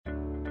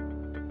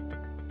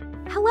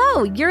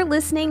Hello, you're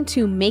listening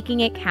to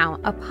Making It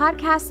Count, a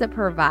podcast that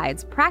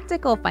provides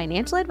practical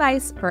financial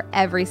advice for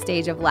every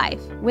stage of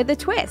life with a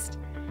twist.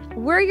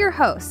 We're your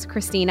hosts,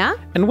 Christina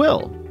and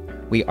Will.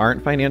 We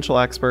aren't financial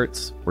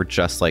experts. We're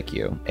just like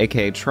you,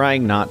 aka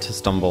trying not to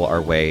stumble our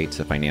way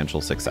to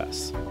financial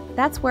success.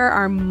 That's where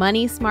our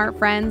money smart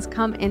friends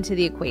come into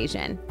the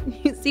equation.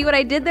 You see what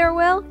I did there,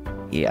 Will?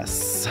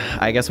 Yes.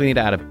 I guess we need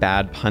to add a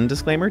bad pun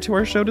disclaimer to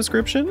our show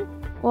description.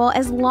 Well,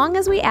 as long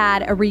as we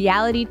add a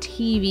reality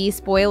TV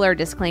spoiler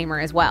disclaimer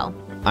as well.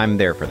 I'm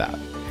there for that.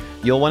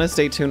 You'll want to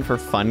stay tuned for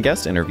fun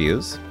guest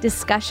interviews,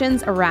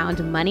 discussions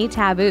around money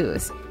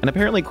taboos, and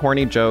apparently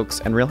corny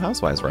jokes and Real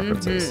Housewives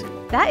references.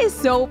 That is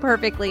so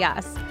perfectly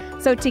us.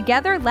 So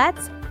together,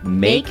 let's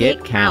make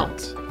it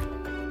count.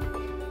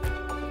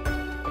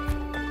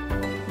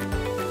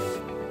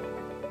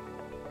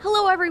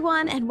 Hello,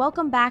 everyone, and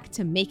welcome back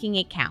to Making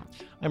It Count.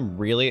 I'm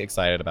really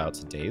excited about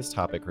today's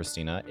topic,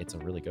 Christina. It's a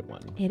really good one.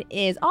 It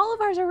is. All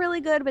of ours are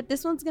really good, but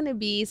this one's going to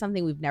be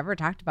something we've never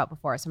talked about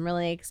before, so I'm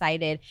really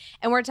excited.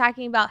 And we're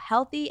talking about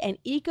healthy and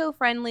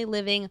eco-friendly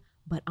living,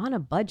 but on a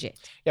budget.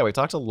 Yeah, we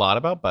talked a lot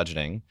about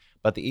budgeting,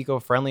 but the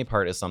eco-friendly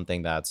part is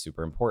something that's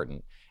super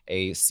important.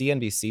 A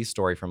CNBC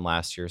story from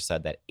last year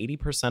said that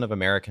 80% of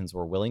Americans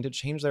were willing to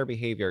change their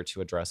behavior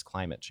to address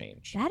climate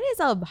change. That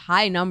is a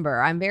high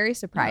number. I'm very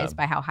surprised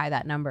by how high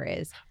that number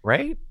is.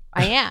 Right?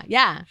 I am,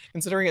 yeah.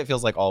 Considering it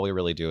feels like all we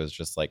really do is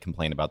just like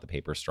complain about the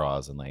paper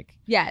straws and like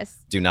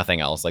yes, do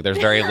nothing else. Like there's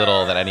very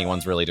little that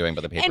anyone's really doing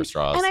but the paper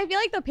straws. And I feel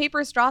like the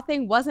paper straw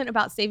thing wasn't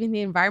about saving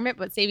the environment,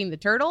 but saving the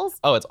turtles.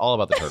 Oh, it's all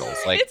about the turtles.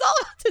 Like it's all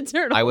about the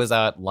turtles. I was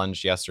at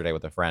lunch yesterday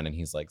with a friend and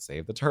he's like,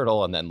 save the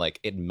turtle. And then like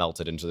it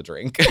melted into the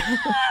drink.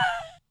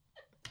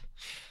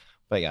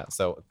 But yeah,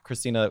 so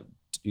Christina,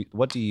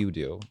 what do you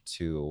do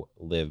to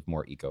live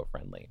more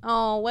eco-friendly?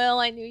 Oh, well,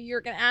 I knew you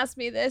were going to ask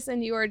me this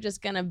and you were just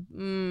going to,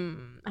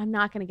 I'm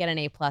not going to get an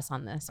A+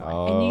 on this one.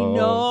 Oh. And you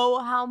know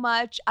how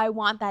much I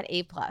want that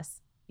A+.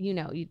 You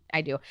know,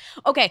 I do.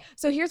 Okay,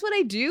 so here's what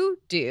I do.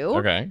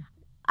 Okay.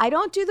 I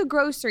don't do the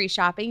grocery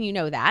shopping. You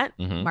know that.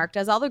 Mm-hmm. Mark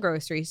does all the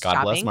grocery shopping.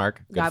 God bless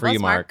Mark. Good God for you,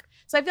 bless Mark.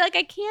 So I feel like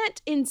I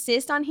can't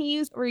insist on he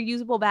use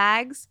reusable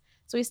bags.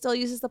 So he still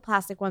uses the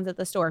plastic ones at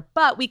the store.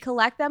 But we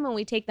collect them and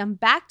we take them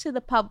back to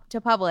the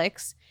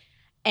Publix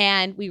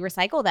and we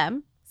recycle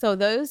them. So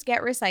those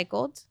get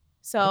recycled.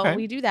 So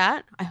we do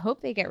that. I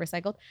hope they get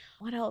recycled.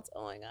 What else?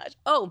 Oh my gosh.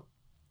 Oh,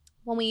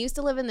 when we used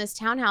to live in this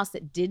townhouse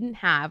that didn't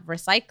have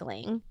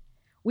recycling,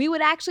 we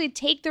would actually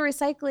take the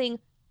recycling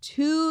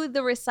to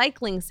the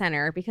recycling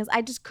center because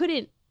I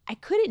couldn't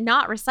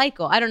not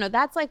recycle. I don't know.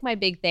 That's like my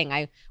big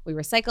thing. We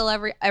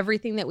recycle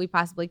everything that we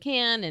possibly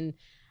can.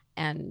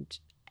 And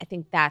I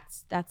think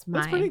that's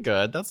pretty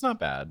good. That's not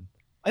bad.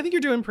 I think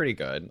you're doing pretty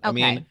good. Okay. I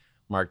mean,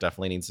 Mark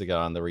definitely needs to get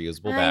on the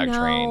reusable bag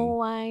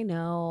train. I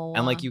know.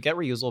 And like you get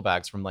reusable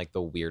bags from like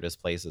the weirdest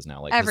places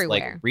now. Like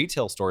everywhere. Like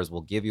retail stores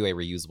will give you a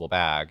reusable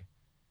bag.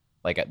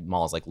 Like at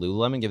malls, like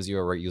Lululemon gives you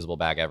a reusable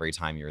bag every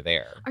time you're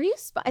there. Are you?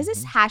 Is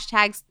this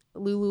hashtag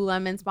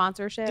Lululemon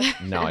sponsorship?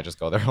 No, I just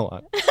go there a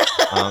lot.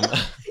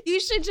 You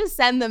should just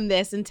send them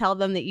this and tell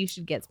them that you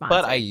should get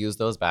sponsored. But I use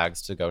those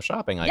bags to go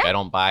shopping. Like I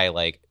don't buy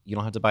you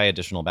don't have to buy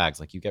additional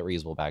bags. Like you get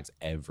reusable bags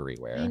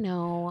everywhere. I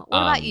know. What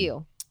about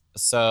you?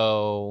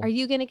 So are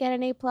you gonna get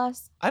an A+?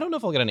 I don't know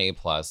if I'll get an A+.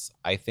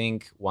 I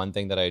think one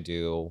thing that I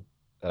do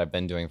that I've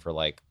been doing for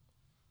like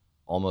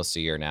almost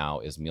a year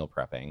now is meal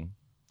prepping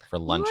for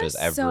lunches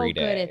every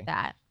day. You are so good at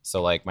that.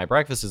 So like my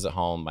breakfast is at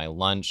home, my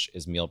lunch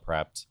is meal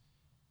prepped,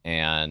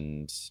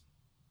 and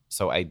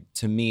so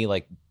to me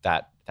like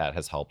that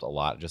has helped a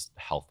lot just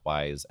health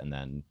wise, and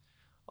then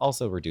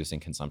also reducing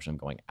consumption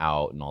going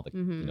out and all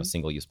the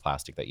single-use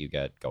plastic that you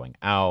get going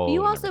out.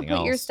 You also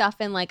put your stuff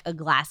in like a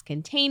glass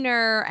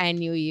container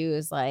and you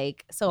use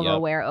like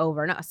silverware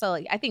over. No, so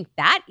like, I think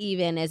that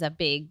even is a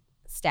big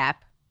step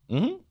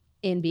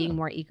in being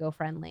more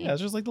eco-friendly. Yeah,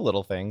 it's just like the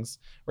little things.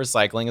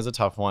 Recycling is a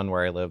tough one.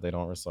 Where I live, they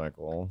don't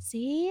recycle.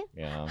 See?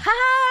 Yeah.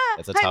 Ha!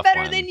 It's a tough one. I'm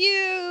better than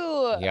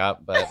you. Yeah,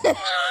 but...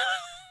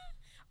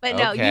 But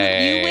no,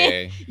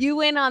 you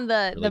win on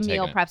the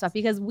meal prep stuff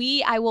because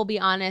I will be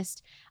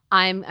honest,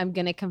 I'm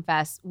gonna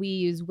confess, we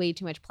use way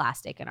too much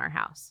plastic in our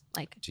house.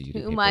 Like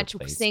too much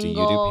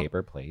single. Do you do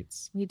paper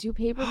plates? We do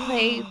paper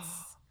plates.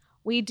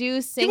 We do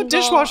single. You have a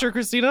dishwasher,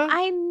 Christina.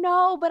 I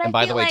know, but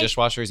by the way,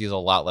 dishwashers use a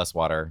lot less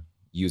water.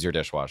 Use your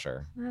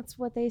dishwasher. That's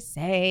what they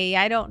say.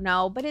 I don't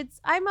know, but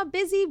I'm a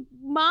busy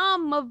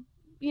mom of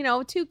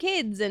 2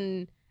 kids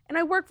and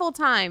I work full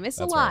time.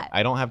 It's a lot. Right.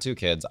 I don't have 2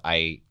 kids.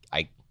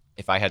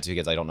 If I had 2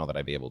 kids, I don't know that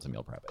I'd be able to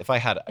meal prep. If I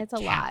had a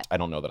lot. I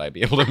don't know that I'd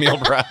be able to meal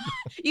prep.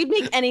 You'd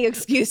make any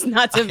excuse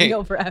not to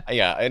meal prep.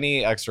 Yeah,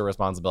 any extra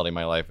responsibility in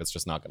my life, it's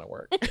just not going to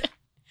work.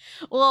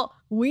 Well,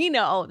 we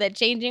know that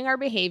changing our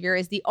behavior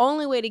is the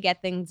only way to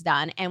get things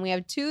done. And we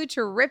have 2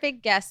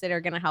 terrific guests that are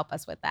going to help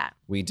us with that.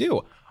 We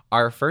do.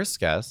 Our first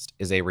guest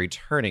is a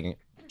returning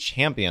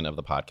champion of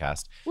the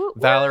podcast. Woo-woo.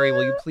 Valerie,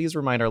 will you please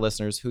remind our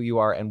listeners who you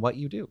are and what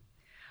you do?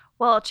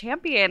 Well,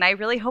 champion, I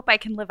really hope I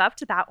can live up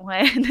to that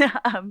one.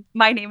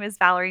 My name is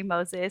Valerie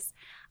Moses.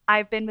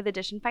 I've been with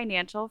Addition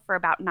Financial for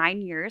about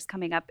 9 years,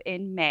 coming up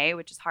in May,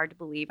 which is hard to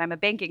believe. I'm a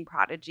banking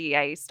prodigy.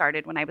 I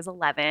started when I was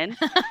 11.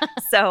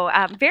 So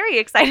I'm very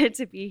excited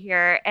to be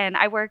here. And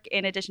I work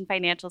in Addition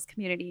Financial's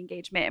Community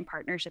Engagement and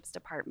Partnerships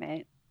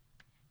Department.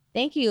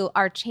 Thank you,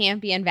 our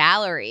champion,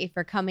 Valerie,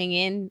 for coming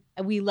in.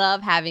 We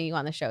love having you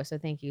on the show, so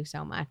thank you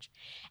so much.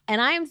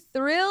 And I am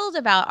thrilled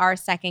about our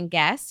second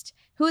guest,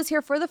 who is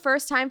here for the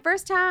first time.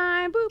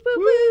 Boo, boo,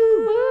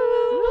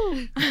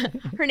 boo.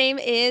 Her name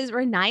is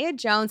Renaya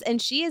Jones,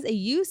 and she is a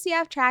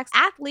UCF Tracks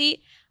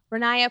athlete.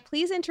 Renaya,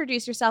 please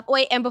introduce yourself.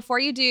 Wait, and before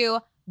you do,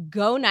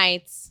 go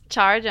Knights.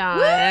 Charge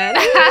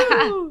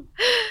on.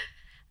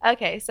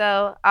 Okay,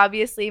 so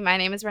obviously my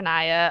name is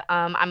Renaya.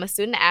 I'm a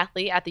student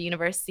athlete at the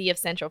University of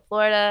Central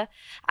Florida.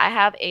 I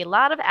have a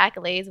lot of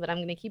accolades, but I'm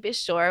going to keep it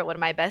short. One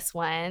of my best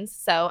ones.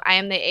 So I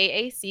am the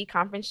AAC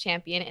conference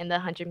champion in the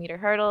 100-meter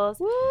hurdles.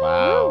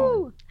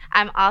 Wow.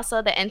 I'm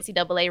also the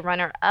NCAA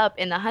runner-up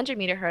in the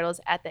 100-meter hurdles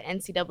at the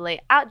NCAA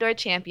Outdoor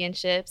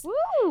Championships.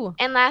 Woo!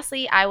 And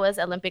lastly, I was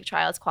Olympic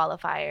trials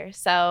qualifier.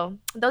 So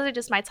those are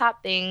just my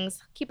top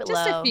things. Keep it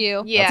Just low. a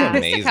few. Yeah.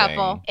 That's Just a amazing.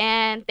 couple.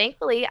 And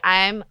thankfully,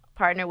 I'm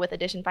partnered with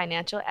Addition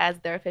Financial as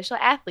their official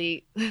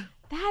athlete.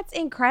 That's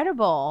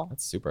incredible.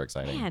 That's super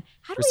exciting. Man,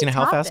 how do Christina, we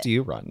how top fast it? do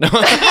you run?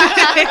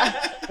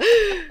 I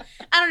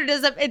don't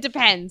know. It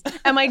depends.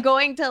 Am I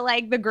going to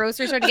like the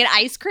grocery store to get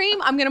ice cream?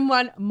 I'm going to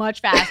run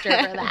much faster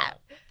for that.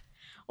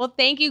 Well,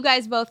 thank you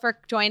guys both for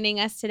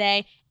joining us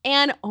today.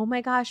 And oh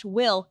my gosh,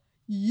 Will,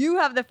 you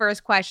have the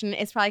first question.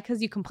 It's probably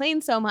because you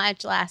complained so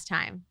much last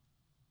time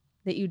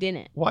that you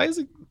didn't. Why is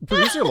it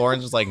producer Lauren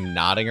just like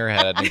nodding her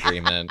head in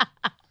agreement?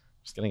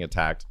 Just getting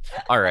attacked.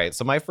 All right.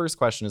 So my first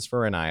question is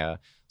for Renaya.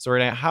 So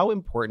Renaya, how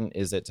important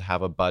is it to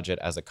have a budget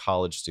as a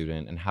college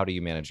student, and how do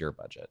you manage your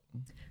budget?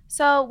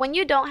 So when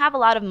you don't have a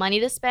lot of money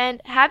to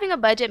spend, having a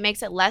budget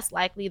makes it less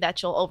likely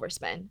that you'll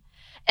overspend.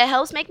 It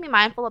helps make me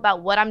mindful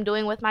about what I'm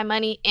doing with my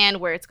money and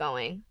where it's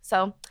going.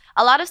 So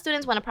a lot of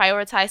students want to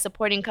prioritize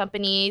supporting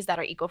companies that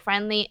are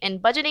eco-friendly,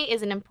 and budgeting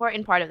is an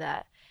important part of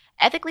that.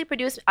 Ethically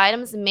produced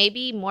items may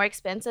be more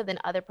expensive than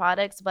other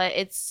products, but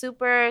it's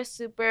super,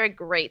 super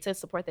great to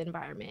support the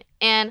environment.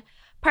 And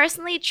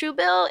personally,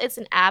 Truebill, it's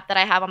an app that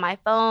I have on my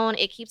phone.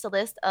 It keeps a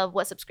list of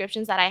what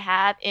subscriptions that I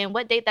have and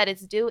what date that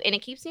it's due, and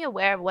it keeps me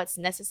aware of what's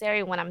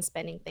necessary when I'm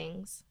spending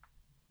things.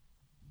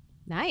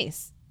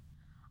 Nice.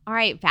 All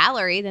right,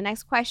 Valerie, the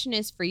next question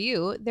is for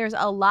you. There's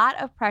a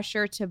lot of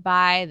pressure to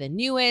buy the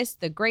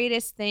newest, the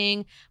greatest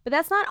thing, but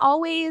that's not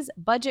always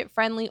budget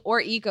friendly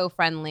or eco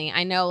friendly.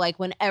 I know, like,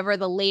 whenever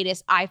the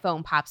latest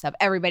iPhone pops up,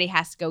 everybody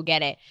has to go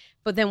get it.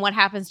 But then what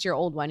happens to your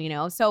old one, you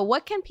know? So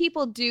what can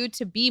people do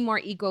to be more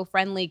eco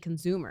friendly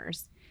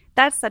consumers?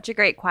 That's such a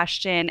great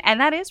question.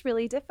 And that is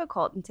really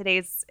difficult in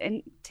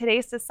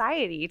today's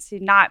society, to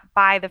not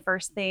buy the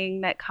first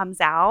thing that comes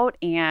out.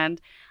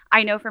 And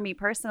I know for me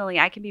personally,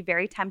 I can be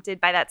very tempted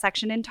by that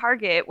section in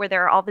Target where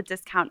there are all the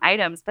discount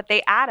items, but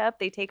they add up.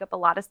 They take up a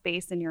lot of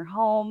space in your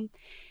home.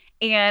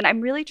 And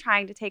I'm really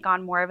trying to take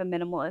on more of a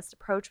minimalist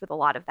approach with a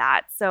lot of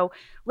that. So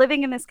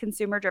living in this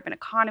consumer-driven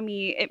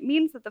economy, it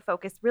means that the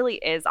focus really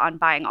is on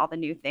buying all the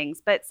new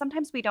things, but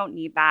sometimes we don't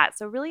need that.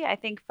 So really, I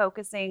think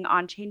focusing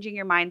on changing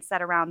your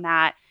mindset around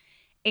that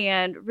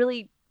and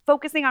really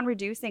focusing on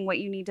reducing what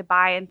you need to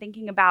buy and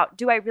thinking about,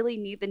 do I really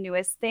need the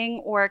newest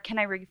thing, or can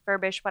I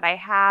refurbish what I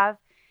have?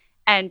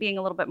 And being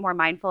a little bit more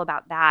mindful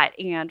about that.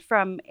 And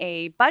from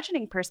a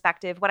budgeting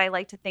perspective, what I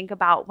like to think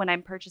about when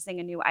I'm purchasing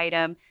a new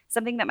item,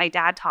 something that my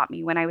dad taught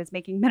me when I was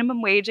making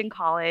minimum wage in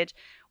college,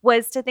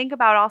 was to think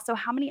about also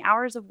how many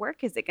hours of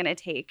work is it going to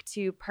take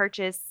to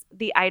purchase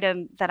the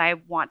item that I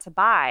want to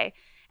buy.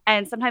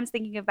 And sometimes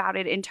thinking about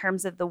it in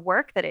terms of the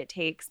work that it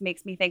takes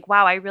makes me think,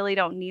 wow, I really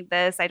don't need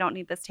this. I don't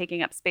need this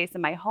taking up space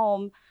in my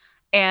home,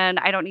 and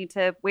I don't need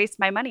to waste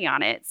my money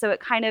on it. So it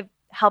kind of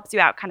helps you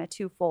out kind of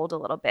twofold a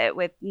little bit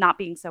with not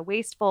being so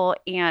wasteful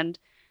and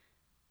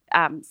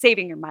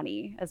saving your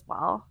money as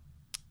well.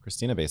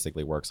 Christina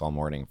basically works all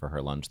morning for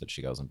her lunch that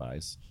she goes and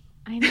buys.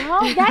 I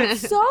know.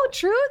 That's so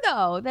true,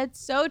 though. That's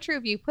so true.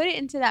 If you put it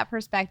into that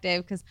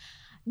perspective, because,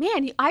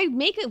 man, I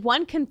make it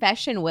one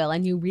confession, Will,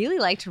 and you really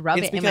like to rub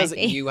It's it in my because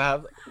face. you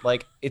have,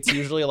 like, it's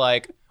usually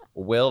like,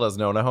 Will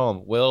doesn't own a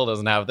home. Will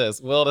doesn't have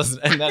this. Will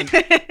doesn't.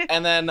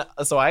 And then,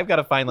 so I've got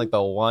to find, like,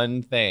 the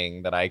one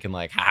thing that I can,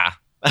 like,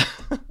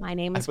 My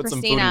name is I put some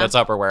Christina, food in the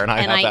Tupperware and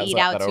I eat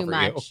have out that too over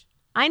much. you.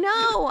 I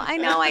know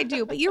I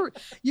do. But you're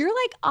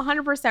like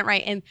 100%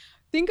 right. And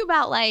think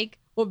about, like,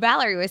 what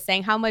Valerie was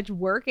saying, how much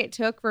work it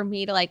took for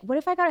me to, like, what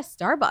if I got a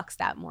Starbucks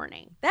that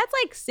morning? That's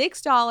like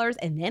 $6,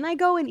 and then I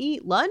go and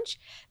eat lunch.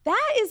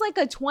 That is like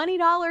a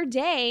 $20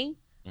 day.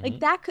 Like,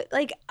 that could,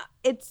 like,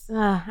 it's,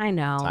 I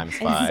know. Times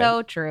It's 5.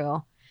 so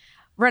true.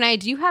 Renee,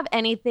 do you have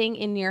anything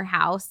in your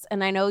house?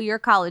 And I know you're a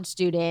college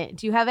student.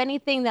 Do you have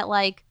anything that,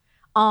 like,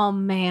 oh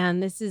man,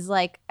 this is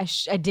like,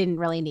 I didn't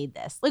really need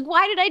this. Like,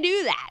 why did I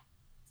do that?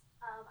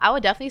 I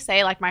would definitely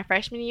say like my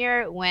freshman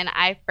year when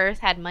I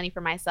first had money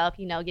for myself,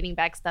 getting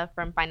back stuff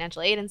from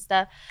financial aid and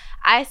stuff,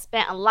 I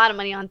spent a lot of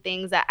money on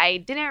things that I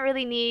didn't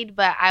really need,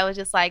 but I was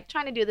just like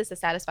trying to do this to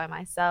satisfy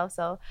myself.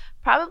 So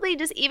probably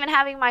just even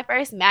having my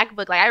first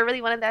MacBook, like I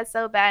really wanted that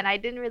so bad and I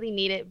didn't really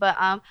need it, but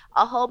a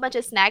whole bunch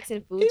of snacks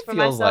and foods It for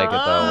feels myself. like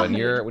it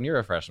though. When you're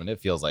a freshman,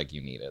 it feels like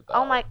you need it though.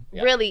 Oh my,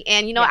 Yeah. really?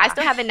 And I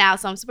still have it now,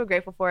 so I'm super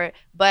grateful for it.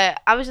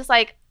 But I was just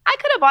like, I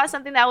could have bought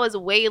something that was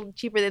way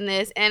cheaper than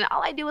this, and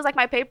all I do was like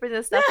my papers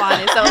and stuff on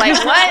it. So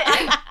like,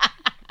 what?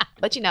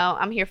 But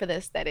I'm here for the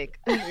aesthetic.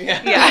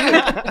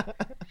 Yeah.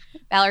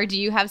 Valerie, do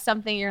you have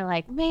something you're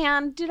like,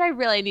 man, did I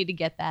really need to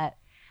get that?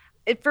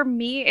 For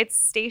me, it's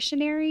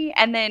stationery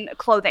and then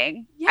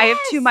clothing. I have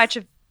too Yes. much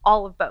of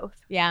all of both.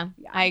 Yeah,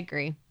 Yeah. I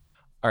agree.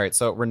 All right,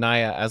 so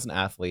Renaya, as an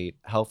athlete,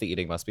 healthy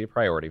eating must be a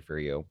priority for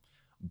you,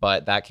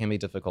 but that can be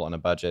difficult on a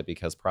budget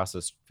because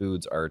processed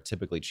foods are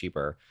typically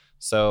cheaper.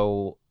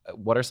 So,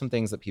 what are some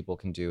things that people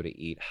can do to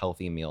eat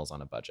healthy meals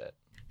on a budget?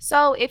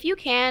 So if you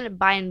can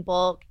buy in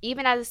bulk,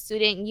 even as a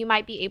student, you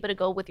might be able to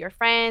go with your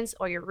friends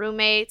or your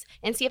roommates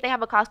and see if they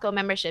have a Costco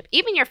membership.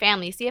 Even your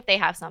family, see if they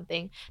have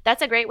something.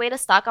 That's a great way to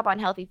stock up on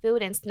healthy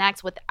food and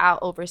snacks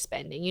without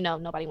overspending.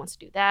 Nobody wants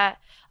to do that.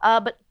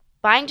 But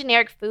buying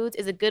generic foods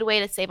is a good way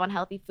to save on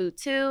healthy food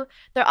too.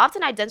 They're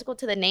often identical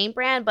to the name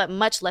brand, but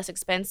much less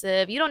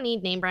expensive. You don't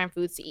need name brand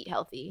foods to eat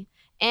healthy.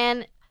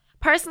 And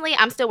personally,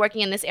 I'm still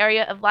working in this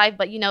area of life,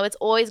 but it's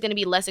always going to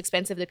be less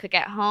expensive to cook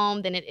at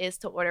home than it is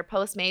to order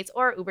Postmates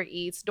or Uber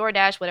Eats,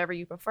 DoorDash, whatever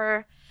you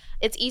prefer.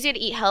 It's easier to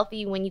eat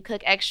healthy when you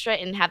cook extra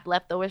and have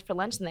leftovers for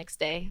lunch the next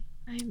day.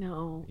 I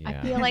know. I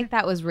Yeah. feel like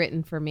that was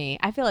written for me.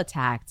 I feel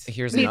attacked.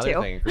 Here's Me another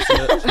too. thing.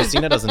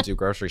 Christina doesn't do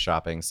grocery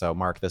shopping, so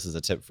Mark, this is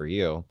a tip for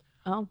you.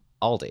 Oh,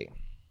 Aldi.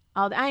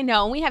 I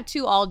know. And we have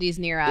 2 Aldis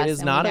near us. It is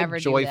and we not never a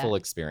do joyful that.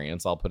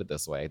 experience, I'll put it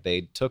this way.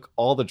 They took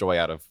all the joy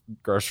out of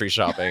grocery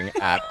shopping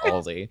at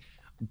Aldi,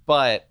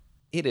 but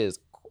it is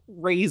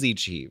crazy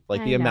cheap.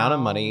 Like I the amount of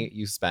know. money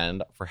you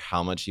spend for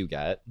how much you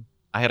get.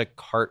 I had a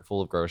cart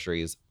full of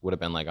groceries, would have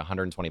been like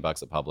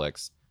 $120 at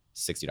Publix,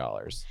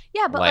 $60.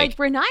 Yeah, but like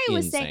Renaya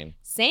was insane.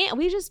 saying,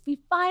 we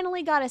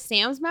finally got a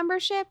Sam's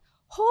membership.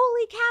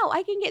 Holy cow.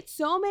 I can get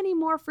so many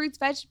more fruits,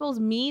 vegetables,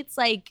 meats,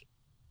 like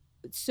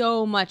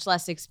so much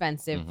less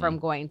expensive Mhm. from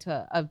going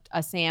to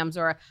a Sam's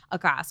or a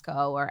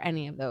Costco or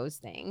any of those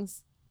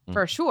things.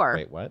 For Mm. sure.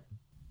 Wait, what?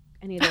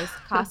 Any of those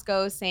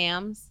Costco,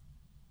 Sam's,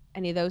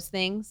 any of those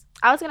things.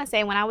 I was going to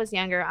say when I was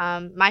younger,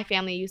 my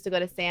family used to go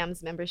to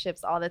Sam's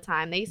memberships all the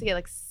time. They used to get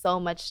like so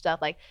much stuff.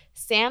 Like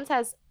Sam's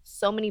has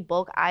so many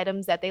bulk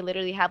items that they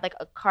literally have like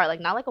a cart,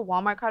 like not like a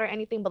Walmart cart or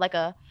anything, but like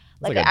It's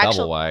like an a actual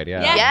double wide,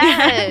 yeah. Yeah.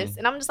 Yes.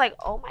 And I'm just like,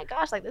 oh my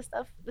gosh, like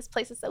this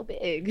place is so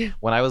big.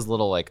 When I was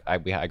little, like I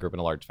grew up in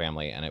a large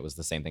family, and it was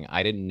the same thing.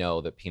 I didn't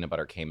know that peanut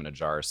butter came in a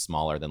jar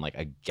smaller than like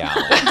a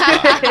gallon.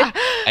 I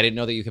didn't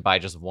know that you could buy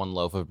just one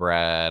loaf of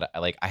bread.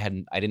 I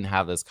didn't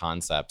have this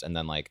concept. And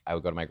then like I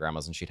would go to my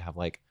grandma's and she'd have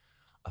like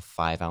a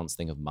 5-ounce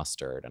thing of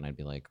mustard, and I'd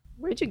be like,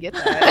 Where'd you get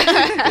where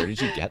that?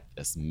 did you get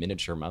this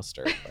miniature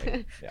mustard?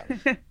 Like,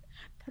 yeah.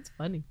 That's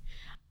funny.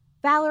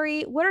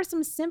 Valerie, what are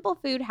some simple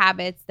food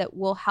habits that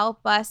will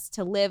help us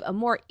to live a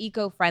more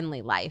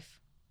eco-friendly life?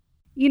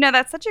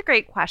 That's such a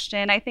great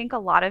question. I think a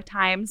lot of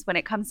times when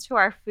it comes to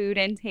our food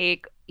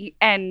intake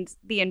and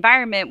the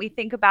environment, we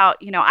think about,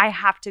 I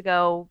have to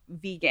go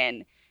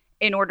vegan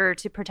in order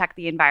to protect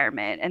the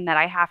environment, and that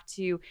I have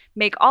to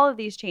make all of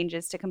these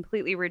changes to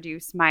completely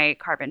reduce my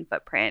carbon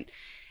footprint.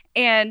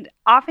 And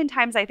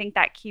oftentimes I think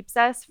that keeps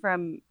us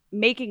from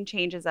making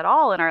changes at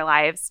all in our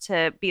lives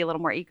to be a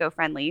little more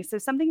eco-friendly. So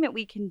something that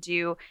we can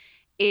do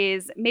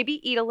is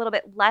maybe eat a little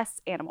bit less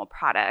animal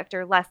product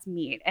or less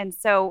meat. And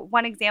so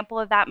one example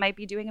of that might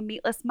be doing a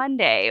meatless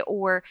Monday,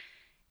 or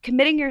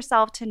committing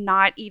yourself to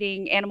not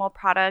eating animal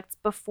products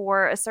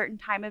before a certain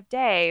time of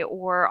day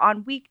or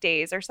on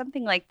weekdays or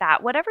something like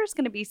that. Whatever's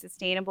going to be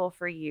sustainable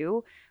for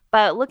you,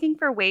 but looking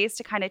for ways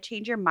to kind of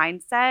change your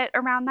mindset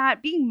around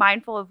that, being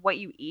mindful of what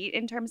you eat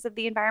in terms of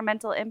the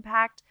environmental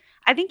impact.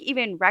 I think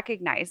even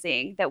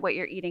recognizing that what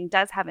you're eating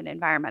does have an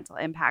environmental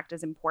impact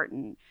is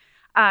important.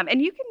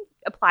 And you can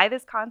apply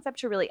this concept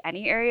to really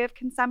any area of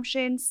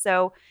consumption.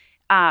 So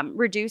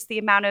reduce the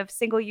amount of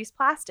single-use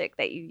plastic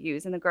that you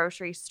use in the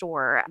grocery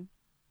store,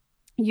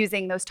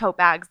 using those tote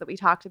bags that we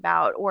talked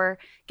about, or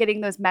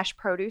getting those mesh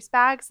produce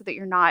bags so that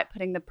you're not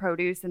putting the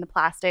produce in the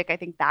plastic. I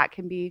think that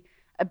can be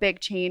a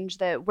big change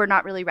that we're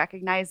not really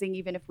recognizing,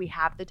 even if we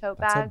have the tote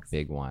That's bags. a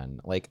big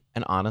one. Like,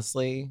 and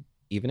honestly,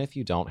 even if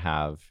you don't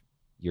have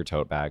your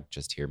tote bag,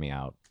 just hear me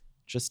out.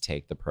 Just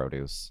take the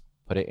produce,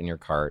 put it in your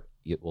cart.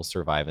 It will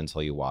survive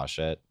until you wash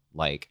it.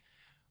 Like,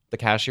 the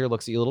cashier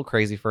looks at you a little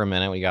crazy for a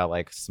minute when you got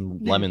like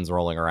some lemons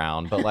rolling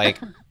around, but like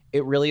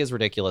it really is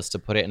ridiculous to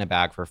put it in a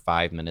bag for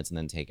 5 minutes and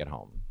then take it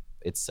home.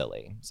 It's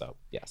silly. So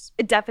yes.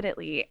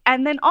 Definitely.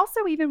 And then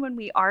also, even when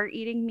we are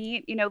eating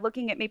meat,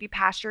 looking at maybe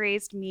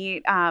pasture-raised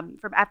meat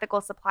from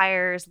ethical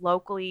suppliers,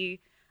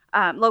 locally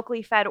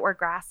fed or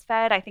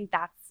grass-fed, I think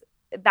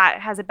that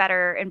has a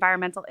better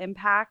environmental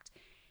impact.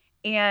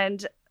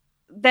 And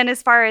then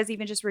as far as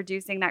even just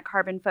reducing that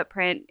carbon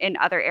footprint in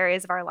other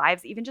areas of our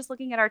lives, even just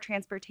looking at our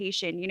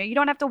transportation, you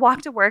don't have to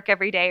walk to work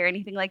every day or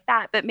anything like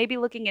that, but maybe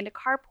looking into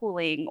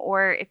carpooling,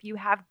 or if you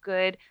have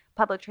good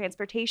public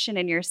transportation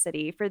in your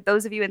city. For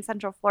those of you in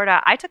Central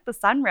Florida, I took the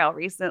Sunrail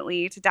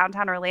recently to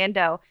downtown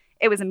Orlando.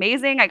 It was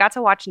amazing. I got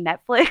to watch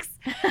Netflix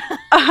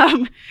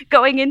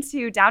going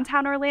into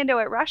downtown Orlando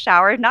at rush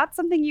hour. Not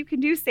something you can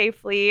do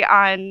safely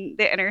on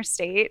the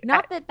interstate.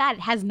 Not that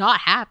has not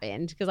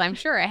happened, because I'm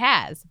sure it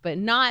has, but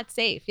not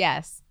safe.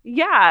 Yes.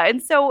 Yeah.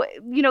 And so,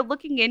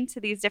 looking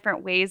into these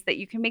different ways that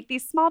you can make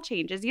these small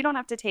changes. You don't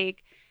have to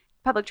take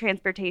public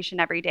transportation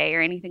every day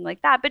or anything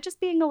like that, but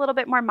just being a little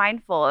bit more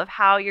mindful of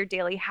how your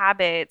daily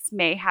habits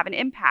may have an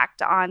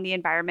impact on the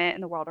environment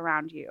and the world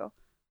around you.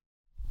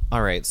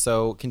 All right.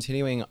 So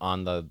continuing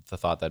on the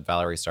thought that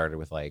Valerie started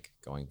with, like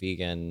going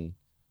vegan,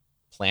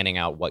 planning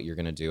out what you're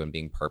going to do and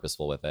being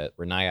purposeful with it.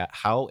 Renaya,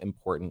 how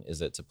important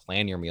is it to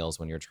plan your meals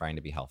when you're trying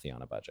to be healthy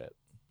on a budget?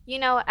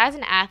 As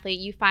an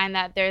athlete, you find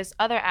that there's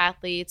other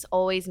athletes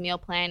always meal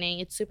planning.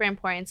 It's super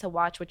important to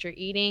watch what you're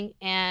eating.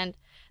 And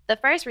the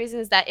first reason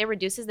is that it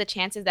reduces the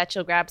chances that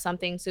you'll grab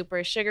something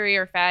super sugary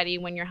or fatty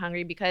when you're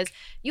hungry, because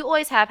you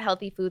always have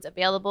healthy foods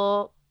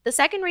available. The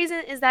second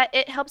reason is that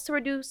it helps to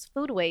reduce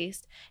food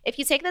waste. If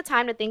you take the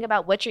time to think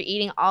about what you're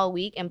eating all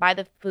week and buy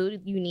the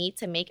food you need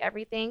to make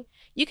everything,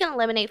 you can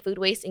eliminate food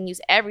waste and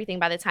use everything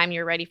by the time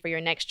you're ready for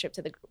your next trip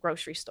to the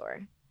grocery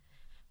store.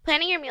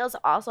 Planning your meals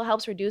also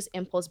helps reduce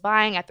impulse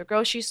buying at the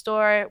grocery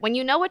store. When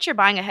you know what you're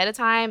buying ahead of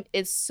time,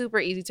 it's super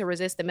easy to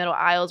resist the middle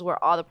aisles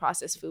where all the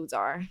processed foods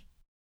are.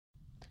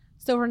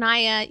 So,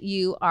 Renaya,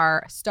 you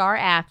are a star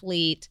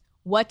athlete.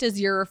 What does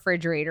your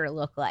refrigerator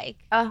look like?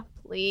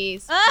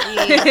 Please.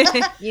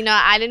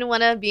 I didn't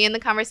want to be in the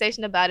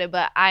conversation about it,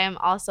 but I am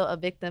also a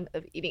victim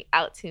of eating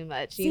out too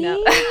much, See?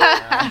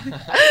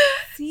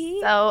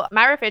 So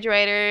my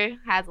refrigerator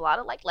has a lot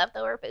of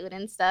leftover food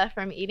and stuff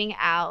from eating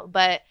out,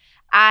 but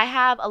I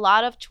have a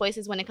lot of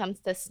choices when it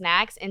comes to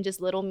snacks and just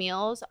little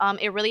meals.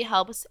 It really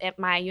helps at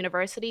my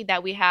university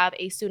that we have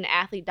a student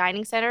athlete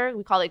dining center.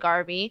 We call it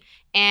Garvey,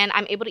 and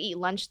I'm able to eat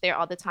lunch there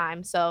all the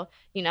time. So,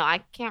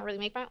 I can't really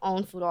make my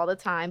own food all the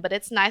time, but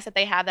it's nice that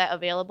they have that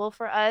available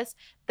for us.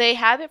 They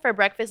have it for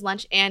breakfast,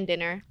 lunch, and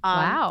dinner.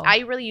 Wow. I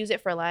really use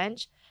it for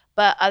lunch.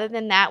 But other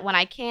than that, when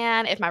I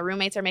can, if my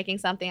roommates are making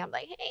something, I'm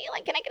like,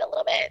 hey, can I get a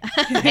little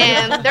bit?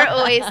 And they're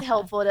always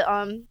helpful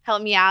to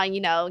help me out,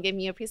 give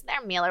me a piece of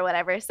their meal or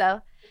whatever.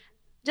 So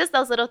just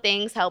those little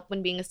things help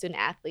when being a student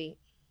athlete.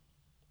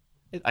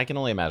 I can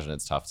only imagine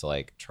it's tough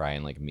to try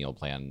and meal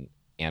plan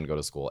and go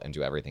to school and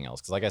do everything else.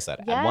 Because like I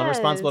said, I have one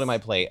responsibility on my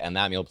plate and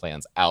that meal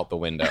plan's out the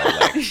window.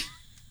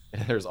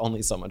 There's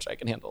only so much I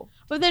can handle.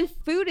 But then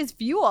food is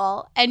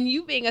fuel, and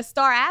you being a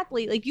star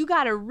athlete, you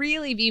got to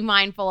really be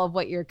mindful of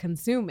what you're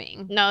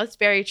consuming. No, it's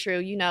very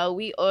true.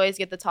 We always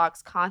get the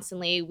talks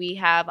constantly. We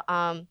have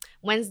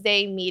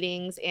Wednesday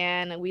meetings,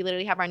 and we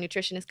literally have our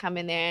nutritionist come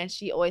in there, and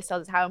she always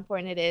tells us how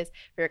important it is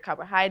for your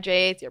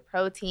carbohydrates, your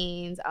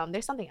proteins.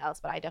 There's something else,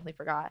 but I definitely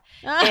forgot.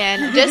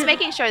 And just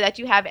making sure that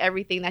you have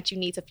everything that you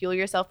need to fuel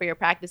yourself for your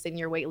practice and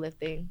your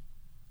weightlifting.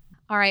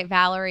 All right,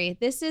 Valerie,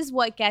 this is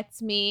what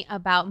gets me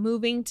about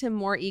moving to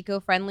more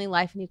eco-friendly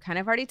life, and you kind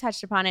of already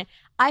touched upon it.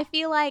 I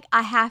feel like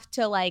I have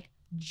to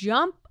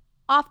jump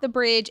off the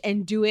bridge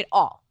and do it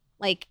all.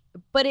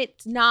 But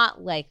it's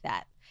not like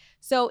that.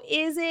 So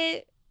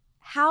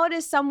how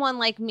does someone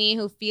like me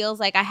who feels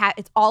like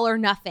it's all or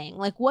nothing,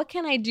 what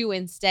can I do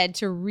instead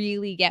to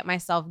really get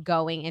myself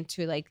going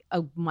into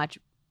a much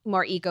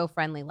more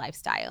eco-friendly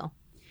lifestyle?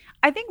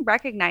 I think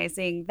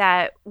recognizing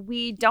that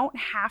we don't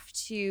have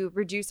to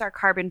reduce our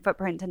carbon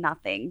footprint to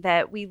nothing,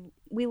 that we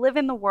live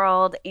in the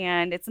world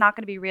and it's not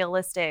going to be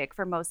realistic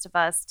for most of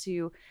us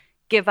to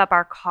give up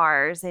our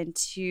cars and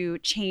to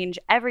change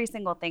every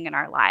single thing in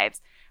our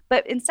lives.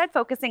 But instead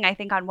focusing, I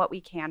think, on what we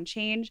can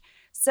change.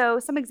 So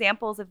some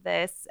examples of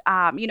this,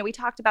 we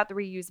talked about the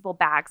reusable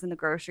bags in the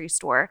grocery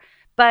store,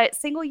 but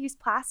single-use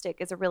plastic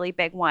is a really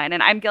big one.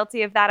 And I'm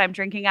guilty of that. I'm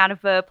drinking out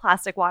of a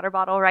plastic water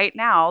bottle right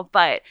now,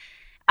 but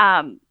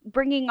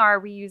bringing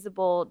our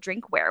reusable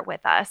drinkware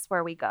with us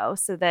where we go,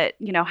 so that,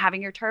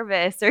 having your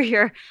Tervis or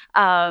your,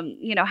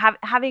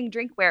 having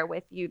drinkware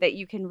with you that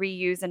you can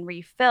reuse and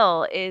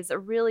refill is a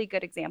really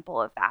good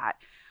example of that.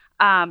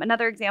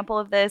 Another example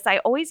of this, I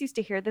always used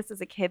to hear this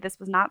as a kid. This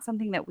was not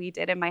something that we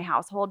did in my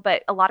household,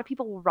 but a lot of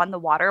people will run the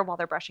water while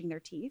they're brushing their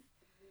teeth.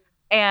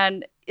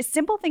 And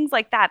simple things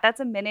like that,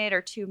 that's a minute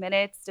or 2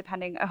 minutes,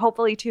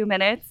 hopefully 2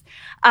 minutes.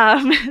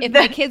 If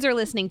my kids are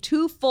listening,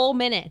 2 full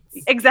minutes.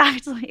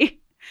 Exactly.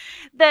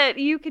 That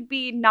you could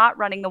be not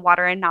running the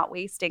water and not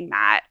wasting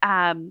that.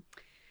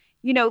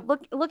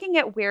 Looking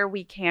at where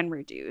we can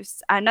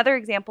reduce. Another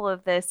example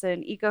of this,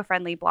 an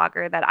eco-friendly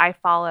blogger that I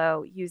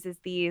follow uses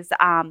these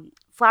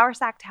flour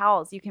sack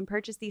towels. You can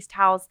purchase these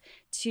towels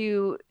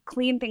to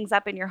clean things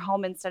up in your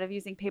home instead of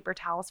using paper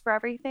towels for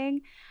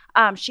everything.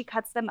 She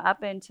cuts them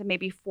up into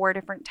maybe 4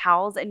 different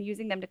towels and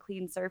using them to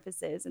clean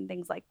surfaces and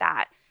things like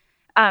that.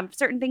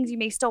 Certain things you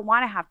may still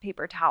want to have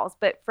paper towels,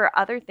 but for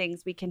other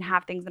things, we can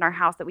have things in our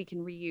house that we can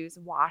reuse,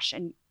 wash,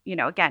 and,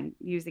 again,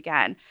 use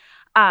again.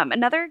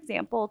 Another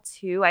example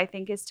too, I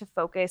think, is to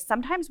focus.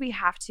 Sometimes we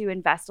have to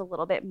invest a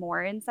little bit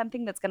more in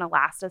something that's going to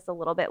last us a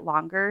little bit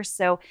longer.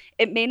 So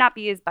it may not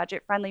be as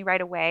budget friendly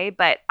right away,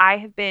 but I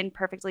have been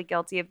perfectly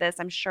guilty of this.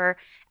 I'm sure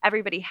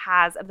everybody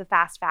has, of the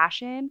fast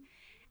fashion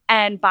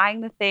and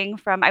buying the thing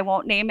from, I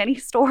won't name any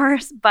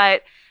stores,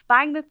 but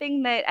buying the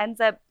thing that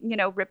ends up,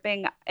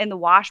 ripping in the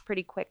wash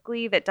pretty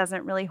quickly, that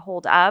doesn't really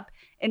hold up.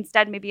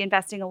 Instead, maybe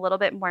investing a little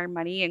bit more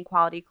money in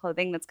quality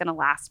clothing that's going to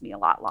last me a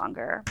lot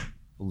longer.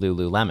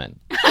 Lululemon.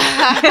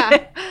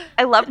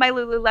 I love my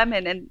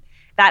Lululemon, and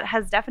that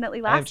has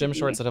definitely lasted. I have gym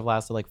shorts me. that have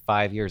lasted like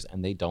 5 years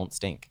and they don't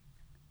stink.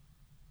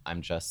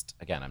 I'm just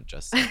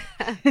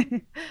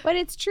But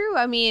it's true.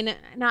 I mean,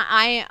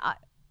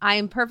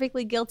 I'm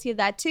perfectly guilty of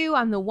that too.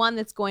 I'm the one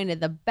that's going to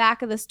the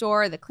back of the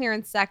store, the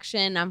clearance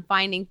section. I'm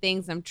finding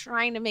things. I'm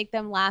trying to make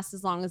them last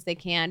as long as they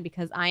can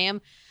because I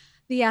am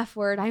the F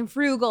word. I'm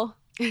frugal.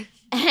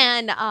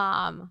 And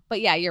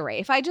but yeah, you're right.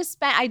 If I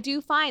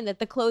do find that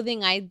the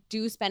clothing I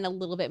do spend a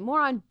little bit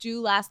more on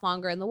do last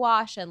longer in the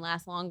wash and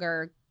last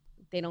longer.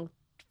 They don't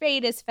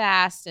fade as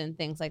fast and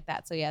things like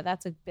that. So yeah,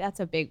 that's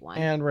a big one.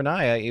 And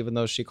Renaya, even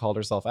though she called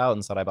herself out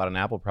and said I bought an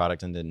Apple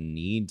product and didn't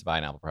need to buy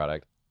an Apple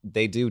product,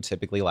 they do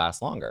typically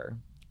last longer.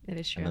 It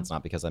is true. And that's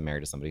not because I'm married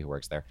to somebody who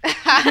works there.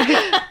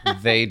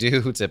 They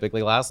do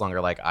typically last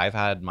longer. Like I've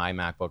had my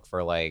MacBook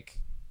for like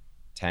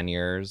 10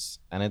 years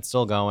and it's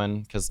still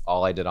going because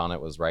all I did on it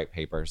was write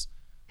papers.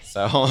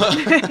 So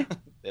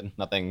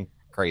nothing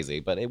crazy,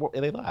 but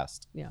they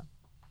last. Yeah.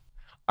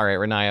 All right,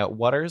 Renaya,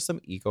 what are some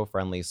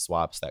eco-friendly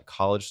swaps that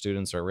college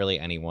students or really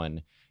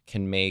anyone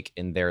can make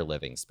in their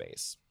living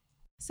space?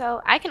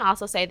 So I can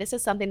also say this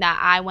is something that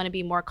I want to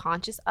be more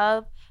conscious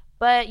of.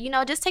 But,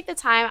 just take the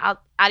time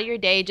out of your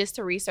day just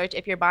to research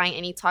if you're buying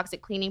any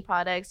toxic cleaning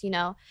products.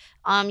 You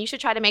should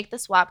try to make the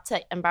swap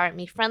to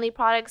environmentally friendly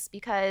products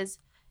because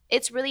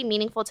it's really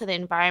meaningful to the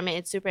environment.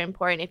 It's super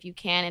important if you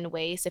can in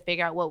ways to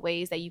figure out what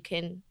ways that you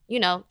can,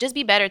 just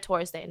be better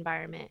towards the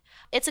environment.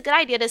 It's a good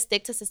idea to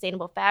stick to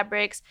sustainable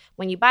fabrics.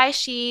 When you buy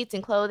sheets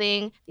and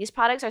clothing, these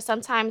products are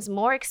sometimes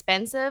more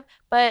expensive,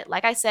 but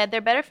like I said,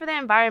 they're better for the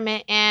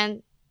environment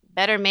and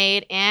better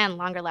made and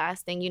longer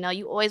lasting.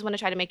 You always want to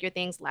try to make your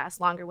things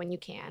last longer when you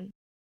can.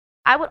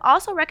 I would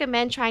also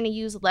recommend trying to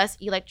use less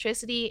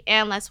electricity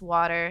and less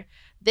water.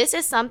 This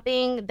is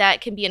something that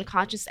can be a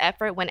conscious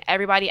effort when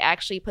everybody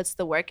actually puts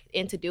the work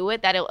in to do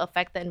it, that it'll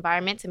affect the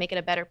environment to make it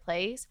a better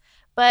place.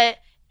 But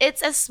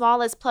it's as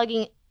small as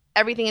plugging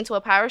everything into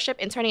a power strip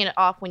and turning it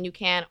off when you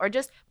can, or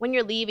just when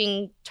you're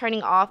leaving,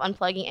 turning off,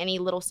 unplugging any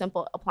little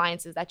simple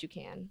appliances that you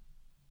can.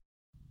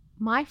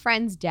 My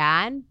friend's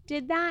dad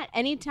did that.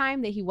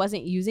 Anytime that he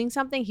wasn't using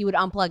something, he would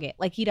unplug it.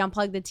 Like he'd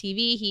unplug the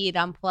TV, he'd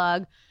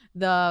unplug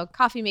the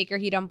coffee maker,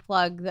 he'd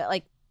unplug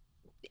the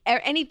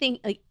anything,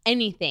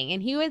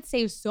 and he would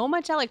save so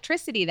much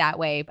electricity that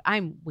way.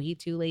 I'm way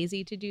too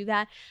lazy to do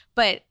that,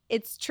 but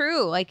it's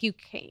true. Like you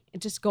can't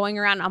just going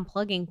around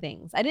unplugging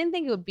things. I didn't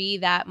think it would be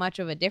that much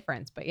of a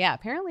difference, but yeah,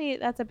 apparently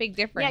that's a big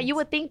difference. Yeah, you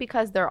would think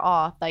because they're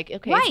off, right.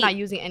 It's not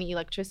using any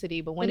electricity,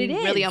 but when you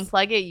really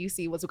unplug it, you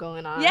see what's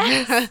going on.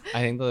 Yes.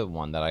 I think the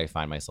one that I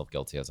find myself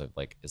guilty as of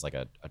is like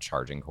a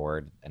charging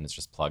cord and it's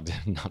just plugged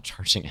in, not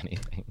charging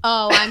anything.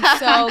 Oh, I'm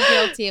so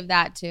guilty of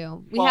that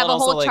too. We have a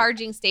whole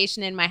charging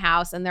station in my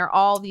house and they're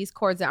all these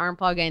cords that aren't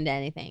plugged into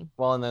anything.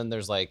 Well, and then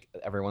there's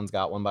everyone's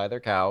got one by their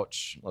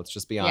couch. Let's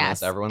just be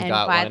honest. Yes. Everyone's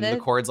got one. The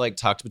cord's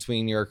tucked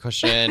between your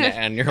cushion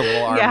and your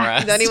little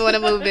armrest. Don't even want to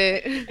move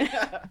it.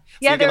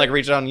 You can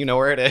reach on,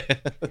 where it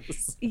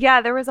is.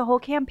 Yeah, there was a whole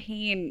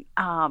campaign,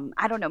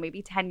 I don't know,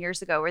 maybe 10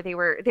 years ago where they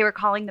were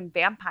calling them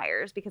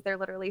vampires because they're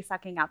literally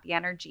sucking out the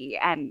energy.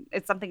 And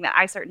it's something that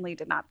I certainly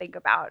did not think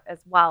about as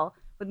well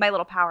with my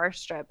little power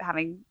strip,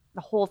 having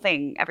the whole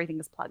thing, everything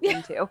is plugged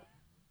into.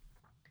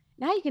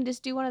 Now you can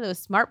just do one of those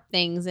smart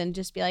things and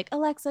just be like,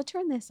 Alexa,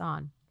 turn this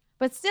on.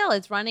 But still,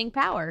 it's running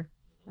power.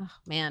 Oh,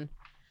 man.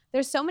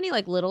 There's so many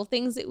little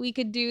things that we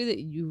could do that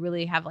you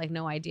really have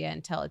no idea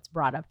until it's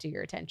brought up to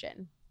your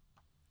attention.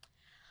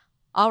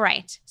 All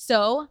right.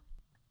 So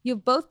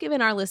you've both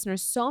given our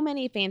listeners so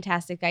many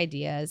fantastic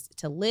ideas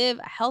to live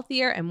a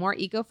healthier and more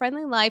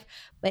eco-friendly life.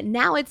 But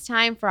now it's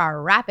time for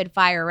our rapid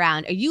fire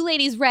round. Are you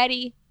ladies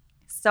ready?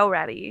 So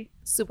ready.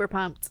 Super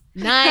pumped.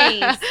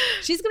 Nice.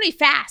 She's going to be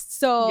fast.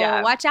 So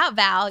watch out,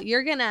 Val.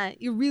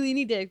 You really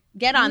need to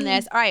get on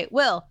this. All right,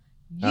 Will.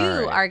 You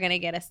are going to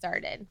get us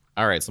started.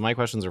 All right. So my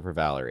questions are for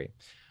Valerie.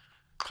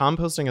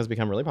 Composting has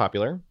become really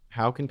popular.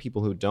 How can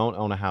people who don't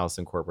own a house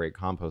incorporate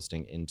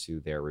composting into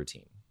their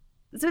routine?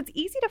 So it's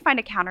easy to find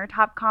a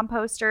countertop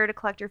composter to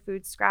collect your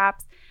food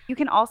scraps. You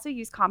can also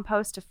use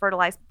compost to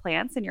fertilize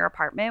plants in your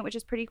apartment, which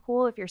is pretty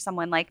cool if you're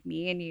someone like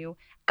me and you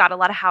got a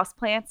lot of house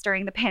plants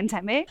during the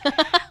pandemic.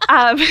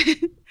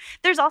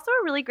 There's also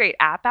a really great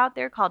app out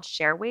there called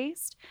Share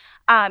Waste.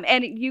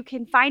 And you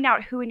can find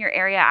out who in your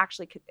area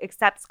actually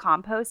accepts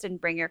compost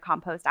and bring your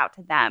compost out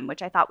to them,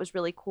 which I thought was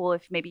really cool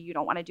if maybe you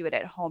don't want to do it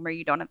at home or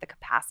you don't have the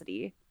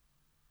capacity.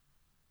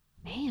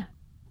 Man,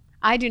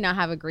 I do not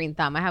have a green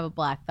thumb. I have a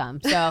black thumb.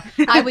 So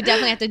I would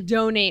definitely have to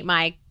donate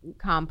my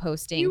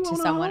composting You to own a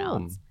someone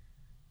home. else.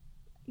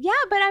 Yeah,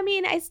 but I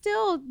mean, I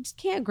still just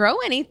can't grow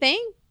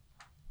anything.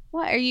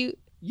 What are you?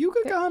 You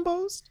could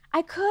compost.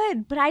 I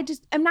could, but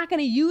I'm not going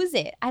to use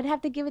it. I'd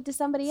have to give it to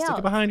somebody Stick else.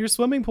 it behind your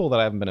swimming pool that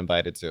I haven't been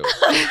invited to.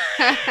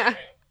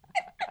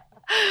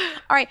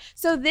 All right.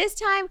 So this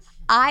time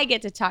I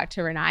get to talk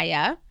to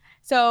Renaya.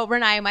 So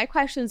Renaya, my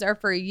questions are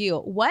for you.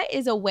 What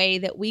is a way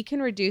that we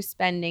can reduce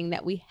spending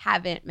that we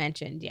haven't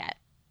mentioned yet?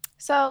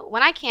 So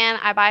when I can,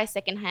 I buy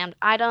secondhand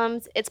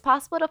items. It's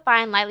possible to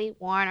find lightly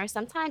worn or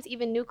sometimes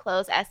even new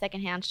clothes at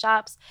secondhand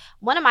shops.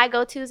 One of my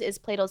go-tos is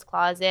Plato's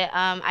Closet.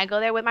 I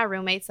go there with my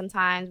roommates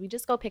sometimes. We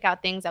just go pick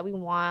out things that we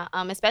want,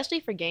 especially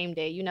for game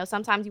day. You know,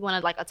 sometimes you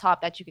want like a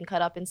top that you can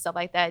cut up and stuff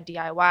like that,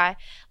 DIY.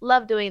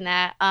 Love doing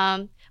that.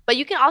 But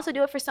you can also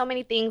do it for so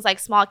many things like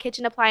small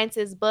kitchen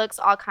appliances, books,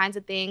 all kinds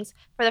of things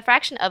for the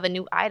fraction of a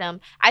new item.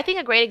 I think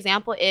a great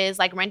example is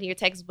like renting your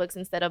textbooks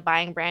instead of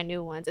buying brand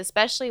new ones,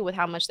 especially with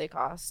how much they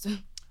cost.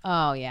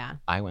 Oh, yeah.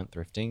 I went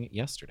thrifting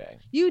yesterday.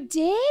 You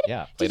did?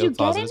 Yeah. Did you Plato's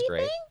Closet get is great.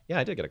 anything? Yeah,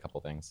 I did get a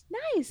couple things.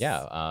 Nice.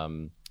 Yeah.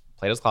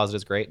 Plato's Closet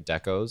is great.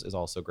 Deco's is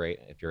also great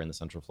if you're in the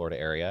Central Florida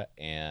area.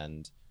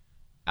 And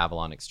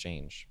Avalon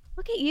Exchange.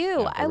 Look at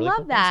you. Yeah, I they're really love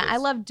cool that. I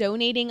places. love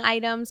donating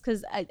items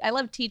because I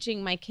love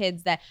teaching my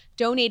kids that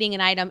donating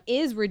an item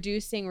is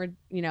reducing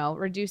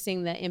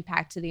the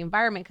impact to the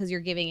environment because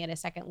you're giving it a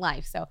second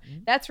life. So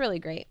that's really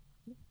great.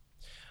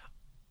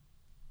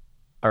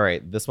 All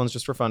right. This one's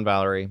just for fun,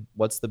 Valerie.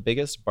 What's the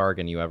biggest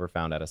bargain you ever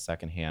found at a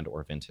secondhand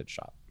or vintage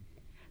shop?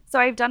 So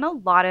I've done a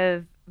lot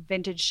of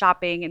vintage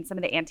shopping in some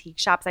of the antique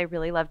shops. I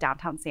really love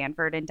downtown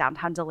Sanford and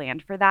downtown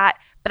DeLand for that.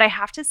 But I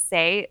have to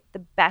say, the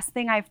best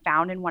thing I've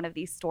found in one of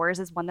these stores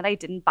is one that I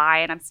didn't buy,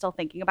 and I'm still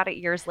thinking about it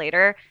years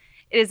later.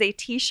 It is a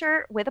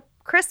t-shirt with a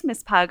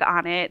Christmas pug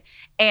on it,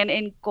 and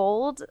in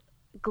gold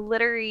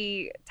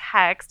glittery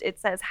text, it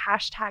says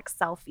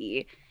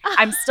 #selfie.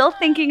 I'm still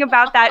thinking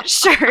about that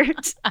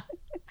shirt.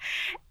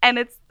 And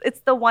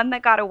it's the one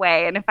that got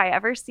away. And if I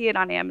ever see it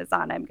on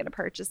Amazon, I'm going to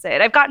purchase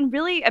it. I've gotten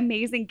really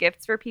amazing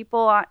gifts for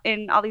people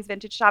in all these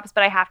vintage shops,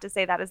 but I have to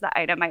say that is the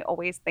item I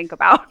always think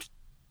about.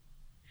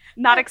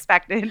 Not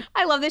expected.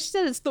 I love this. She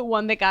said it's the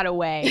one that got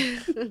away.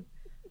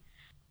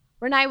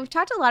 Renee, we've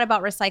talked a lot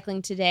about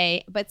recycling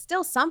today, but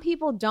still some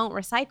people don't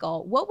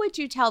recycle. What would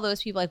you tell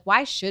those people? Like,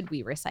 why should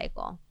we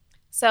recycle?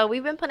 So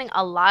we've been putting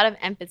a lot of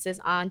emphasis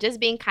on just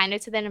being kinder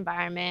to the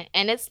environment,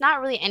 and it's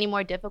not really any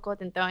more difficult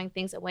than throwing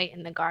things away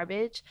in the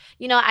garbage.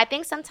 You know, I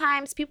think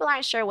sometimes people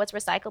aren't sure what's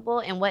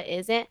recyclable and what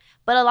isn't,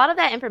 but a lot of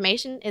that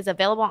information is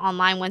available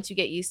online once you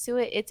get used to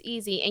it. It's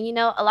easy. And, you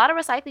know, a lot of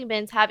recycling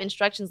bins have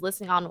instructions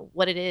listing on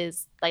what it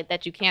is like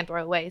that you can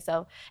throw away.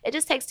 So it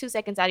just takes 2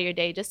 seconds out of your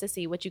day just to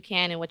see what you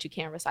can and what you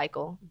can't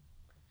recycle.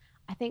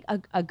 I think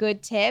a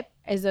good tip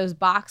is those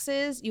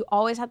boxes, you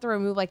always have to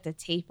remove like the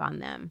tape on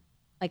them.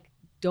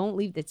 Don't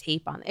leave the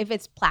tape on. If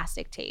it's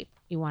plastic tape,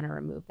 you want to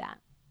remove that.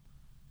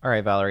 All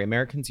right, Valerie.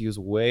 Americans use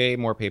way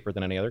more paper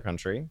than any other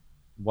country.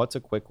 What's a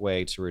quick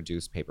way to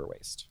reduce paper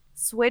waste?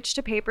 Switch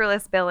to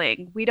paperless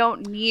billing. We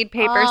don't need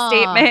paper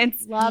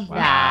statements. Love Wow.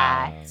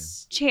 that.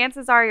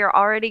 Chances are you're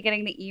already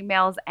getting the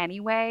emails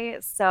anyway.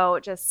 So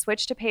just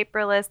switch to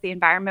paperless. The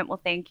environment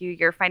will thank you.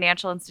 Your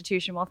financial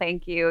institution will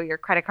thank you. Your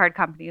credit card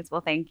companies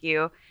will thank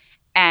you.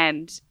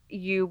 And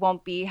you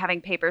won't be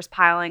having papers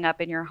piling up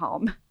in your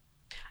home.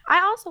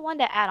 I also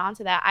wanted to add on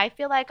to that. I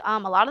feel like a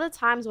lot of the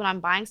times when I'm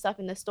buying stuff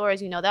in the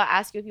stores, you know, they'll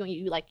ask you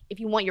if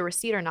you want your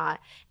receipt or not.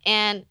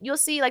 And you'll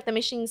see like the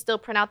machines still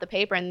print out the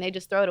paper and they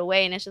just throw it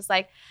away. And it's just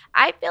like,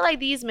 I feel like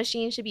these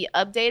machines should be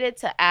updated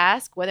to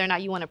ask whether or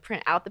not you want to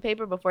print out the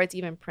paper before it's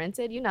even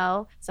printed, you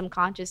know, some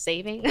conscious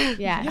saving. Yes.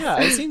 Yeah,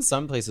 I've seen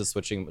some places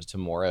switching to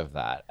more of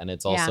that. And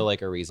it's also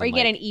like a reason. Or you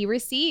like, get an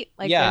e-receipt.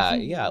 Like yeah,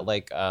 there's- yeah.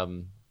 Like,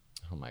 oh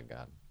my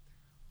God.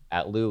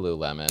 At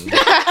Lululemon.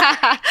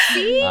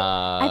 See?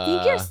 I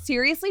think you're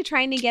seriously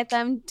trying to get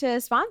them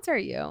to sponsor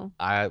you.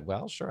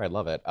 Well, sure, I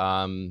love it.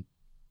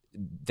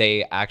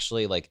 They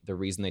actually like the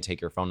reason they take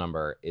your phone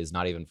number is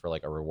not even for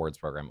like a rewards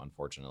program,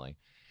 unfortunately.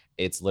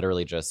 It's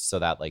literally just so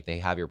that like they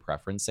have your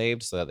preference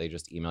saved so that they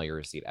just email your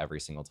receipt every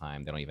single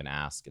time. They don't even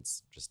ask.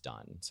 It's just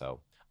done.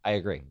 So I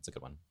agree. It's a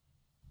good one.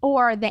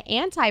 Or the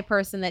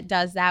anti-person that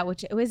does that,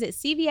 which was it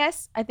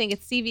CVS? I think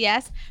it's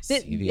CVS.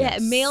 That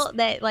CVS. mail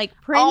that like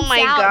prints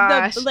my out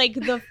gosh.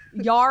 the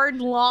yard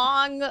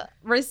long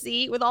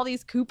receipt with all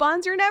these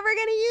coupons you're never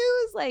gonna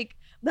use. Like,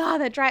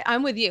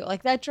 I'm with you.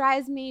 Like that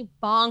drives me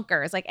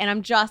bonkers. Like, and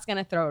I'm just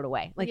gonna throw it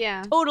away. Like,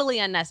 Yeah. totally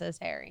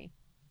unnecessary.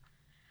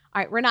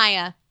 All right,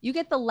 Renaya, you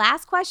get the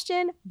last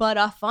question, but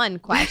a fun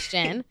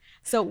question.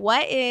 So,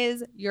 what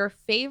is your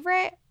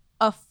favorite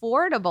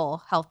affordable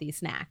healthy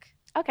snack?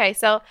 Okay,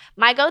 so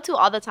my go-to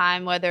all the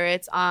time, whether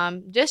it's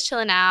just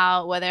chilling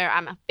out, whether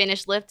I'm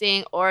finished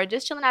lifting or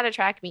just chilling at a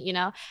track meet,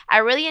 I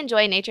really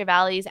enjoy Nature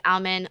Valley's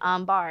almond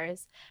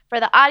bars. For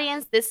the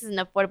audience, this is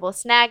an affordable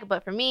snack,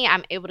 but for me,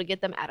 I'm able to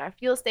get them at our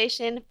fuel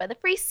station for the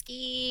free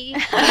ski.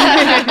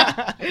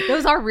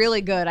 Those are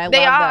really good. I love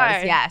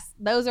those. Yes,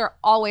 those are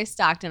always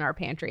stocked in our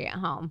pantry at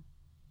home.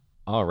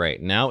 All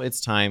right, now it's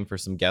time for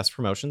some guest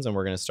promotions, and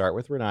we're going to start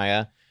with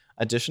Renaya.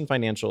 Addition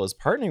Financial is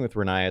partnering with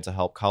Renaya to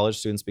help college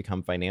students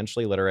become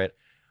financially literate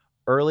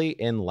early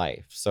in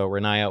life. So,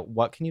 Renaya,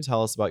 what can you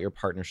tell us about your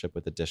partnership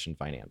with Addition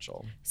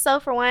Financial? So,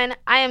 for one,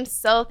 I am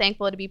so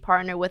thankful to be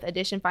partnered with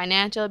Addition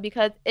Financial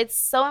because it's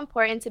so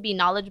important to be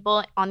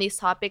knowledgeable on these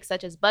topics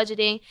such as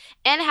budgeting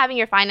and having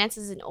your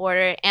finances in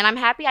order. And I'm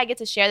happy I get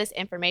to share this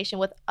information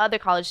with other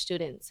college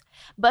students.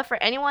 But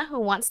for anyone who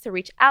wants to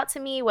reach out to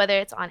me, whether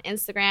it's on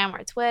Instagram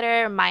or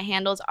Twitter, my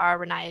handles are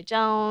Renaya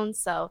Jones.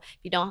 So, if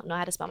you don't know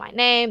how to spell my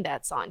name,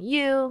 that's on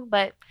you.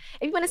 But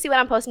if you want to see what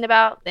I'm posting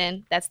about,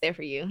 then that's there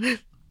for you.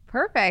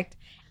 Perfect.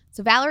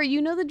 So, Valerie,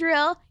 you know the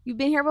drill. You've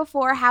been here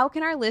before. How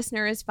can our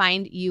listeners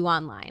find you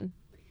online?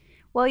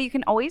 Well, you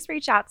can always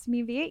reach out to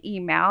me via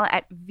email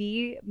at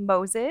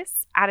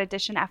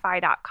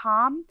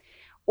vmoses@additionfi.com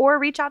or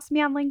reach out to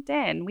me on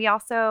LinkedIn. We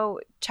also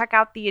check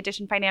out the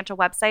Addition Financial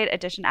website,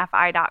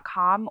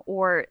 additionfi.com,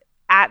 or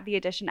at the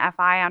Addition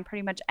FI on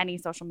pretty much any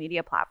social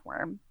media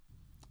platform.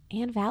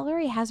 And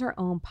Valerie has her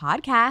own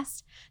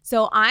podcast.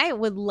 So I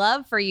would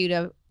love for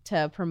you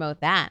to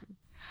promote that.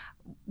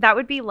 That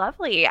would be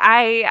lovely.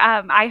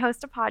 I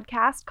host a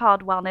podcast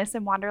called Wellness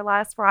and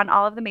Wanderlust. We're on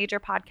all of the major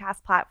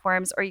podcast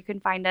platforms, or you can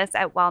find us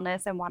at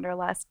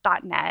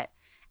wellnessandwanderlust.net.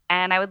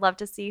 And I would love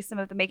to see some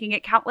of the Making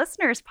It Count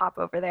listeners pop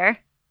over there.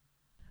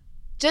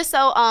 Just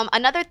so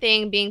another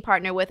thing, being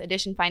partnered with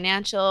Addition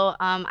Financial,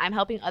 I'm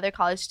helping other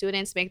college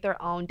students make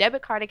their own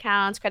debit card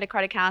accounts, credit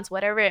card accounts,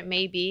 whatever it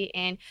may be.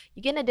 And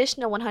you get an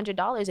additional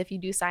 $100 if you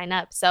do sign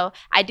up. So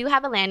I do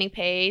have a landing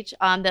page.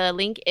 The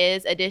link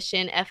is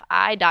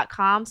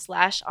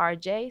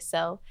additionfi.com/RJ.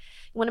 So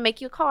you want to make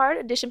you a card,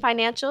 Addition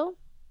Financial,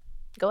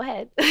 go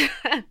ahead.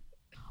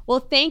 Well,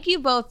 thank you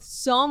both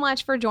so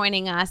much for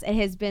joining us. It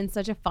has been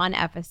such a fun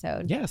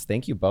episode. Yes,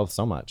 thank you both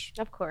so much.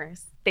 Of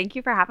course. Thank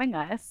you for having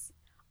us.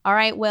 All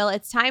right, Will,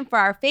 it's time for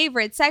our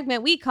favorite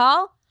segment we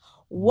call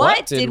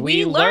What Did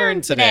We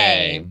Learn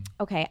Today?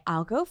 Okay,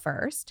 I'll go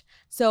first.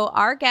 So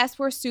our guests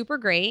were super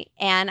great.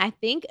 And I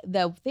think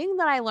the thing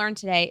that I learned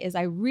today is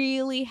I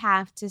really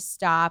have to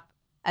stop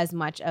as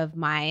much of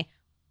my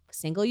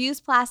single-use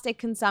plastic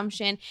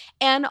consumption.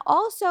 And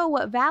also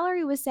what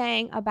Valerie was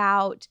saying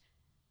about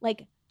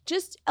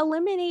just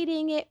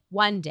eliminating it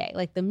one day,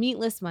 like the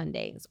meatless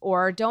Mondays,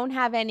 or don't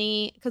have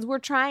any, because we're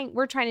trying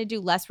to do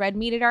less red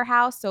meat at our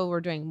house. So we're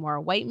doing more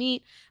white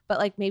meat,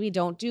 but maybe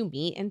don't do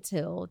meat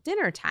until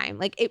dinner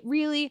time. It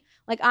really,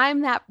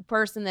 I'm that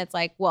person that's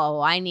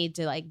whoa, I need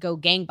to go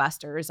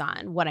gangbusters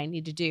on what I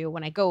need to do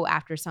when I go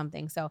after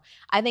something. So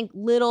I think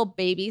little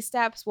baby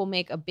steps will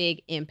make a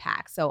big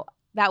impact. So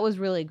that was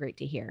really great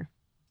to hear.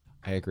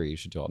 I agree. You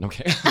should do it.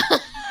 Okay.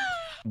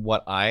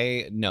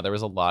 There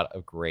was a lot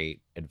of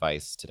great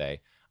advice today.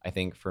 I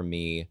think for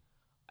me,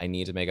 I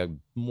need to make a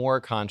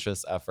more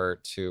conscious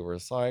effort to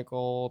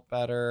recycle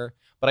better.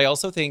 But I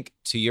also think,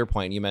 to your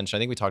point, you mentioned, I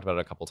think we talked about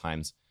it a couple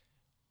times,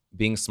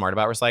 being smart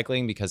about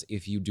recycling, because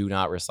if you do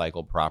not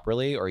recycle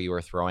properly, or you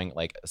are throwing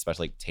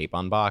especially tape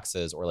on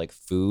boxes or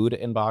food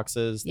in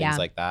boxes, things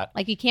like that.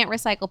 You can't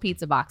recycle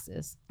pizza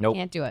boxes. Nope.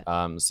 Can't do it.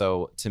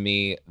 So to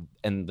me,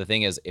 and the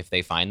thing is, if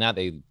they find that,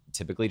 they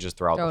typically just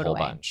throw out the whole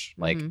bunch.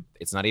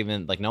 It's not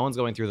even no one's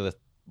going through the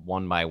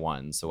one by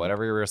one. So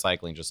whatever you're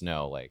recycling, just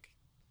know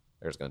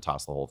they're just going to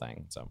toss the whole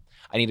thing. So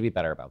I need to be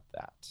better about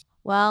that.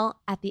 Well,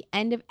 at the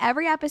end of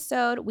every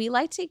episode, we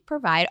like to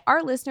provide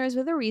our listeners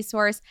with a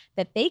resource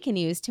that they can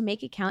use to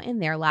make it count in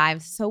their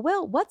lives. So,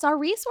 Will, what's our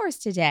resource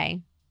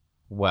today?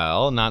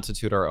 Well, not to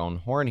toot our own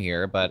horn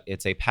here, but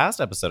it's a past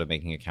episode of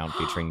Making It Count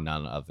featuring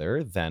none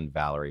other than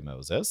Valerie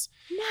Moses.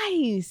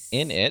 Nice.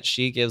 In it,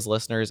 she gives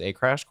listeners a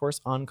crash course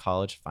on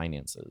college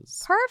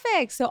finances.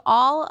 Perfect. So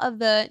all of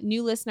the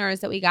new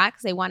listeners that we got,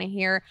 because they want to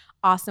hear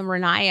awesome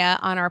Renaya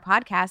on our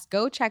podcast,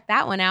 go check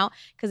that one out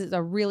because it's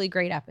a really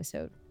great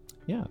episode.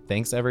 Yeah.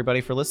 Thanks, everybody,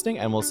 for listening,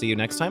 and we'll see you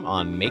next time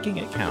on Making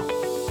It Count.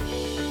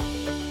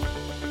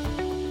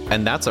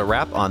 And that's a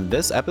wrap on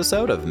this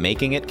episode of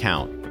Making It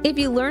Count. If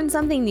you learned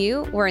something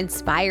new, or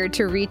inspired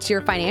to reach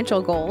your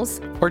financial goals,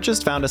 or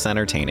just found us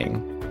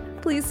entertaining,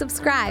 please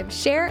subscribe,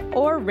 share,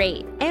 or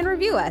rate, and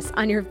review us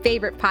on your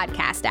favorite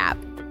podcast app.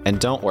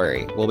 And don't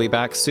worry, we'll be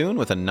back soon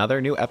with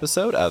another new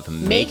episode of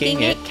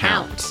Making It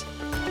Count.